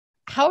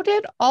how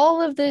did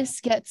all of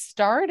this get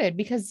started?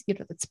 Because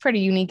it's a pretty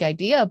unique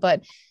idea,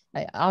 but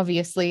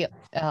obviously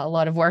a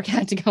lot of work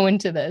had to go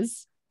into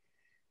this.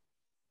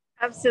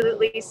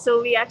 Absolutely.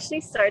 So we actually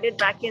started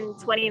back in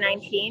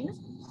 2019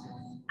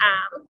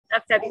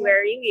 of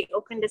February. We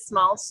opened a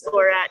small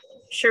store at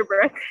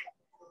Sherbrooke.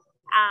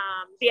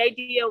 The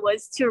idea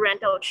was to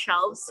rent out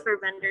shelves for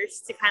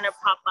vendors to kind of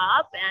pop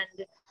up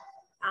and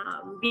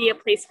be a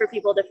place for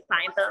people to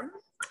find them.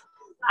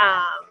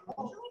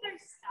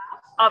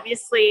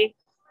 Obviously,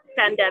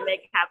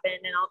 pandemic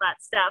happened and all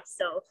that stuff,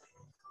 so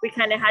we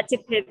kind of had to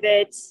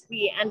pivot.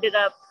 We ended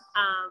up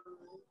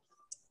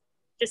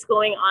just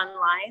going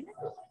online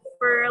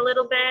for a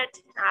little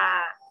bit.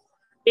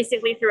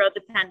 Basically, throughout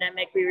the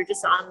pandemic, we were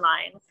just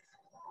online.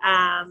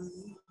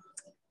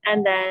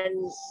 And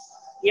then,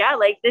 yeah,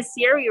 like this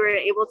year, we were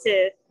able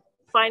to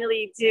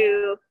finally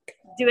do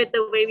it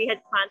the way we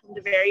had planned from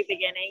the very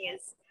beginning.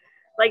 Is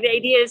like the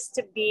idea is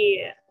to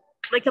be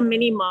like a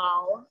mini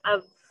mall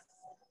of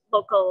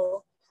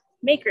local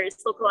makers,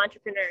 local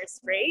entrepreneurs,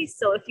 right?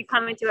 So if you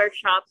come into our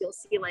shop, you'll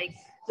see like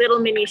little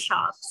mini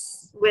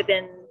shops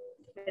within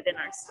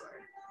our store.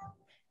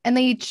 And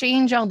they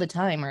change all the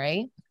time,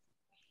 right?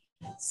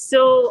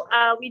 So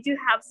we do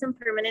have some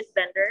permanent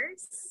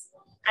vendors,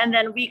 and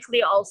then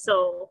weekly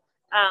also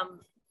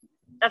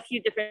a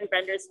few different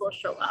vendors will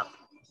show up.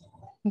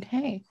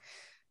 Okay.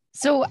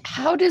 So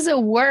how does it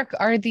work?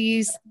 Are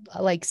these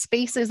like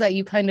spaces that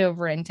you kind of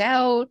rent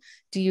out?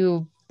 Do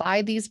you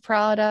buy these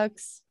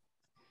products?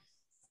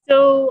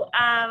 So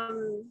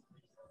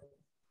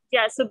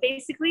yeah, so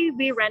basically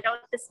we rent out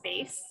the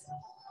space,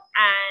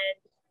 and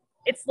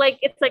it's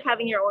like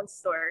having your own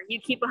store.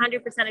 You keep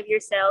 100% of your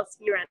sales,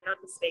 you rent out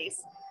the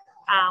space.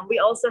 We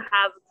also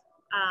have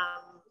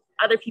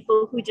other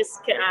people who just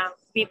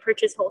we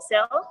purchase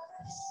wholesale.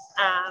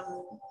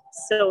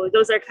 So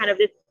those are kind of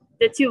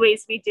the two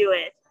ways we do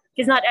it,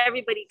 because not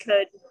everybody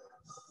could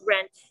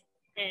rent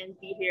and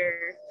be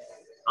here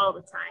all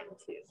the time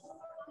too.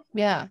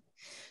 Yeah.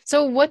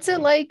 So what's it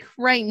like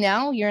right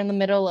now? You're in the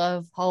middle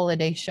of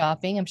holiday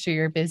shopping. I'm sure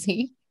you're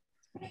busy.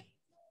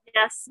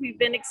 Yes, we've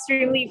been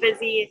extremely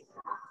busy.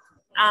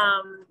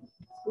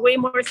 Way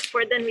more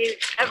support than we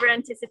ever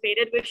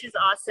anticipated, which is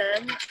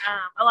awesome.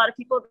 A lot of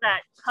people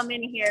that come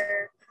in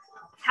here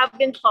have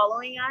been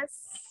following us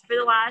for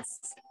the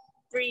last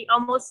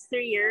almost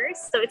 3 years.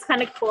 So it's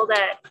kind of cool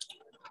that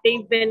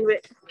they've been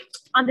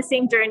on the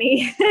same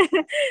journey.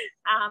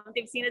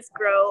 They've seen us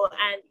grow,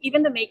 and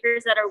even the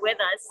makers that are with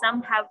us,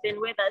 some have been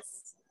with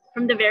us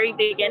from the very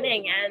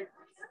beginning. And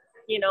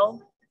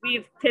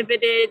we've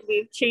pivoted,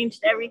 we've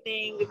changed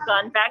everything, we've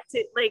gone back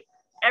to like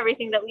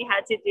everything that we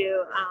had to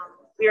do.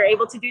 We were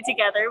able to do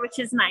together, which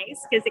is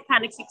nice because it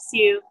kind of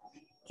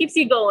keeps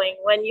you going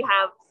when you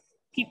have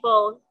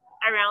people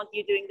around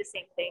you doing the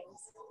same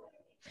things.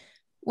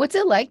 What's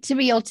it like to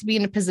be able to be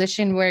in a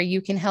position where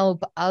you can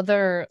help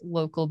other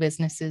local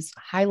businesses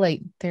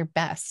highlight their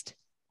best?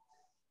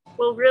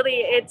 Well, really,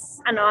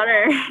 it's an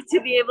honor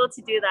to be able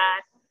to do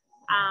that.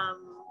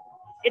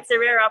 It's a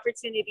rare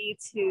opportunity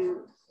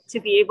to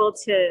be able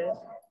to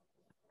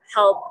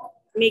help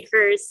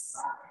makers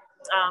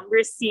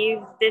receive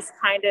this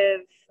kind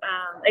of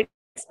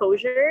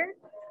exposure.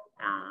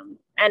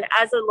 And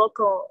as a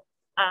local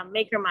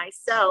maker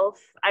myself,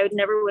 I would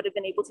have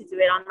been able to do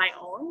it on my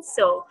own.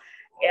 So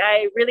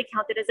I really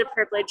count it as a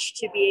privilege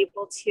to be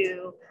able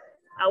to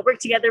work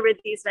together with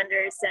these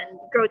vendors and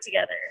grow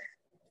together.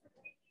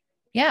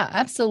 Yeah,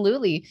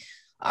 absolutely.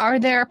 Are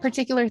there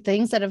particular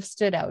things that have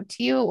stood out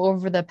to you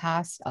over the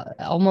past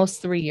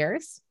almost 3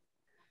 years?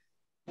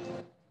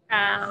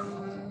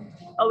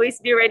 Always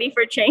be ready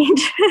for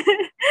change.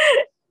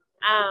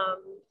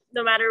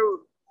 No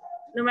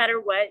matter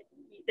what,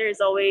 there's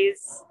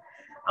always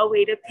a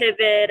way to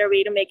pivot, a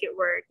way to make it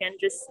work, and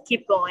just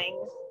keep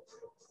going.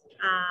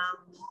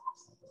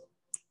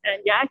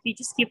 And yeah, if you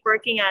just keep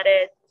working at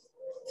it,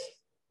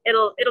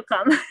 it'll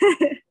come.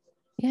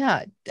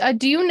 Yeah.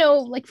 Do you know,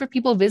 like for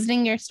people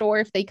visiting your store,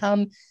 if they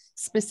come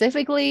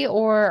specifically,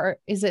 or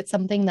is it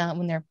something that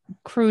when they're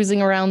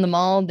cruising around the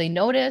mall, they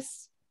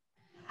notice?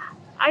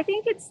 I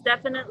think it's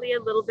definitely a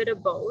little bit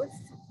of both.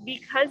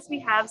 Because we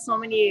have so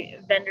many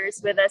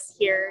vendors with us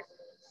here,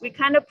 we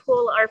kind of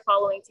pull our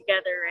following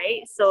together,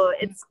 right? So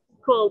it's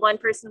cool. One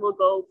person will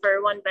go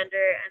for one vendor,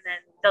 and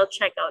then they'll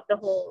check out the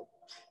whole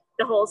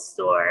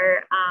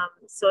store.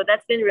 So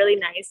that's been really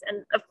nice.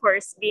 And of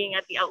course, being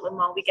at the outlet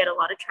mall, we get a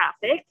lot of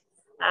traffic,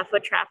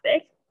 foot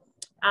traffic.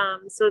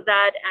 So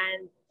that,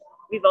 and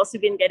we've also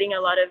been getting a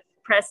lot of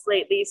press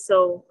lately.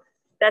 So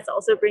that's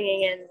also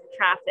bringing in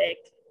traffic.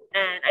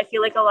 And I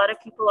feel like a lot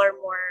of people are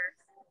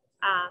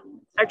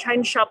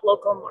trying to shop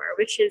local more,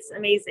 which is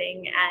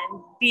amazing.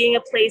 And being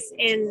a place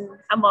in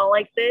a mall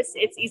like this,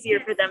 it's easier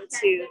for them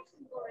to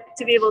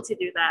be able to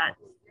do that.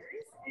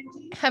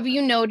 Have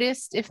you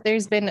noticed if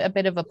there's been a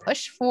bit of a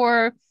push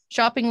for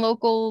shopping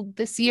local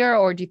this year,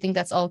 or do you think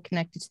that's all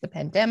connected to the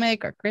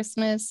pandemic or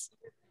Christmas?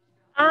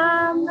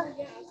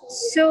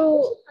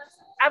 So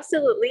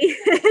absolutely,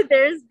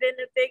 there's been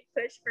a big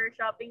push for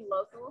shopping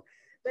local,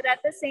 but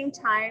at the same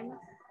time,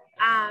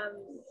 um,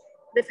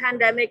 the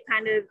pandemic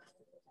kind of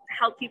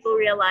helped people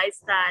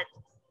realize that,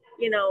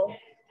 you know,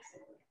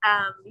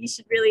 you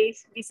should really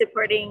be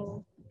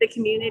supporting the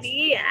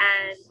community,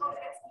 and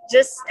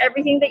just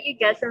everything that you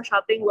get from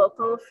shopping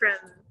local, from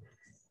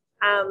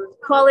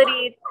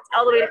quality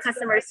all the way to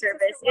customer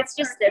service, it's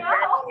just different.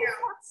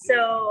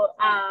 So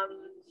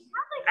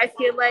I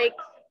feel like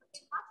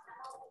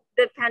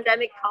the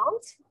pandemic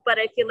helped, but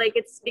I feel like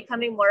it's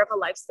becoming more of a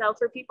lifestyle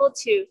for people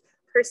to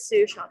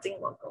pursue shopping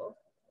local.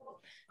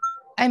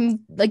 I'm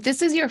like,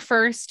 this is your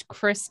first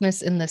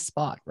Christmas in this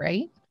spot,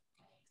 right?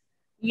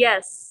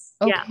 Yes.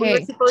 Okay. Yeah, we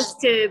were supposed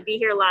to be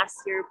here last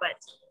year, but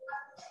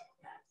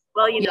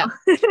well, you know.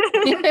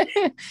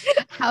 Yeah.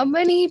 How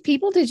many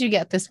people did you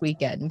get this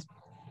weekend?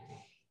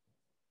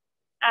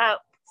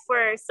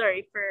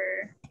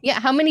 Yeah,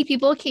 how many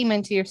people came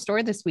into your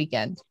store this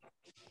weekend?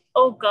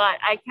 Oh God,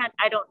 I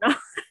don't know.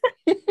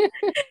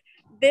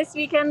 This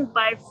weekend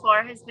by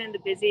far has been the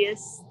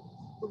busiest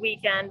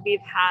weekend we've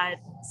had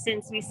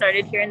since we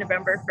started here on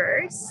November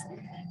 1st.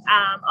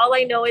 All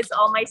I know is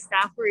all my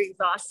staff were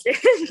exhausted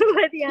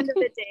by the end of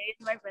the day.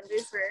 My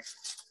vendors were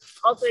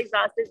also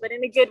exhausted, but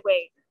in a good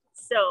way.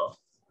 So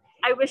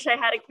I wish I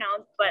had a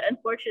count, but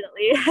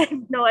unfortunately, I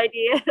have no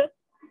idea.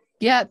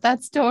 Yeah,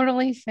 that's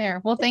totally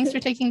fair. Well, thanks for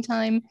taking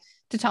time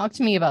to talk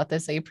to me about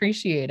this. I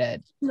appreciate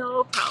it.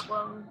 No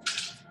problem.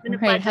 It's been a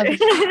All right, pleasure.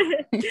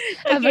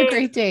 have a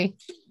great day.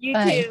 You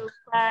Bye. too.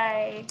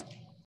 Bye.